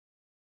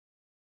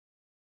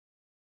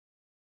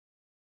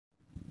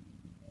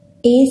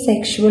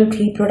asexual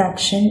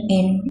reproduction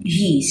in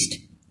yeast.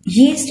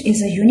 Yeast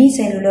is a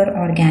unicellular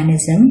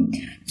organism.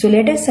 So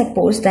let us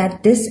suppose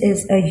that this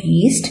is a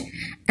yeast,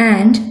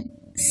 and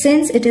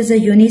since it is a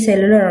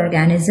unicellular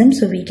organism,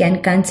 so we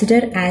can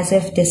consider as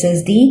if this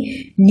is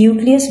the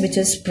nucleus which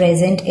is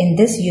present in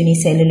this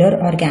unicellular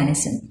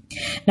organism.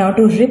 Now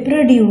to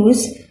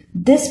reproduce,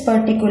 this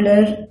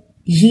particular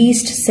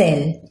yeast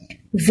cell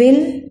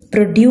will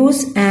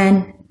produce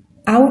an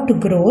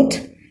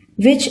outgrowth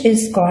which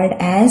is called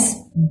as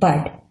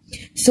bud.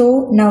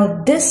 So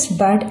now this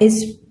bud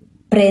is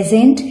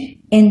present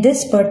in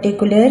this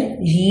particular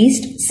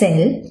yeast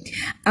cell.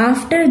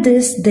 After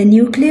this, the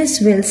nucleus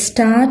will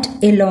start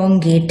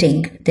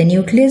elongating. The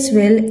nucleus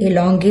will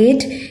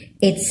elongate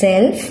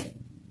itself.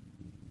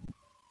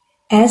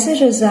 As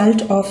a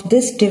result of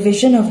this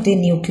division of the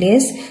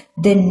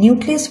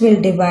nucleus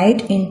will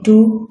divide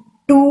into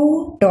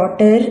two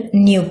daughter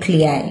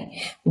nuclei.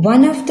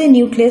 One of the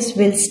nucleus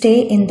will stay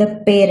in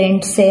the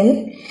parent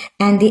cell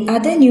and the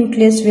other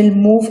nucleus will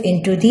move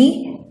into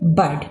the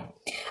bud.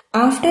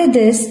 After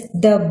this,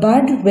 the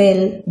bud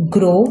will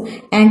grow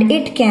and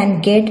it can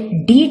get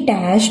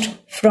detached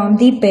from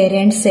the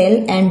parent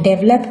cell and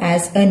develop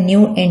as a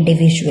new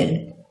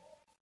individual.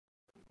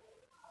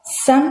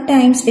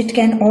 Sometimes it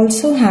can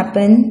also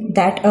happen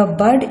that a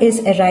bud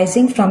is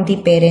arising from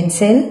the parent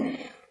cell,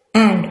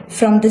 and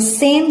from the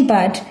same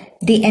bud,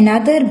 the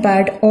another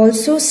bud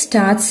also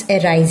starts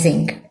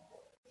arising.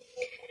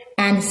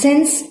 And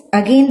since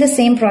again the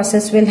same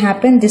process will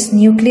happen, this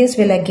nucleus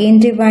will again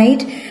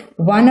divide.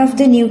 One of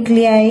the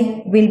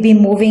nuclei will be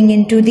moving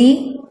into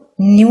the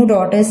new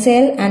daughter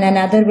cell and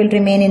another will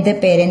remain in the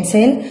parent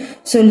cell.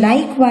 So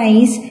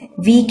likewise,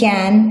 we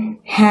can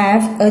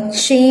have a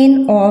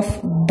chain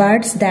of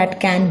buds that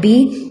can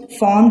be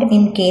formed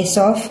in case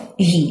of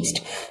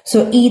yeast.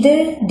 So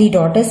either the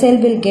daughter cell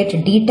will get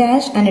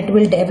detached and it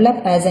will develop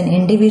as an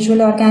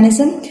individual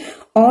organism,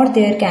 or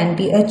there can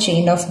be a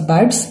chain of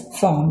buds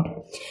formed.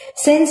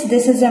 Since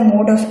this is a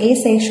mode of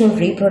asexual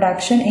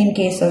reproduction in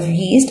case of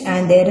yeast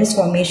and there is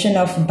formation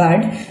of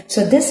bud,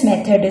 so this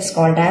method is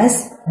called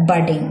as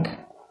budding.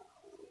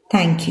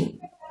 Thank you.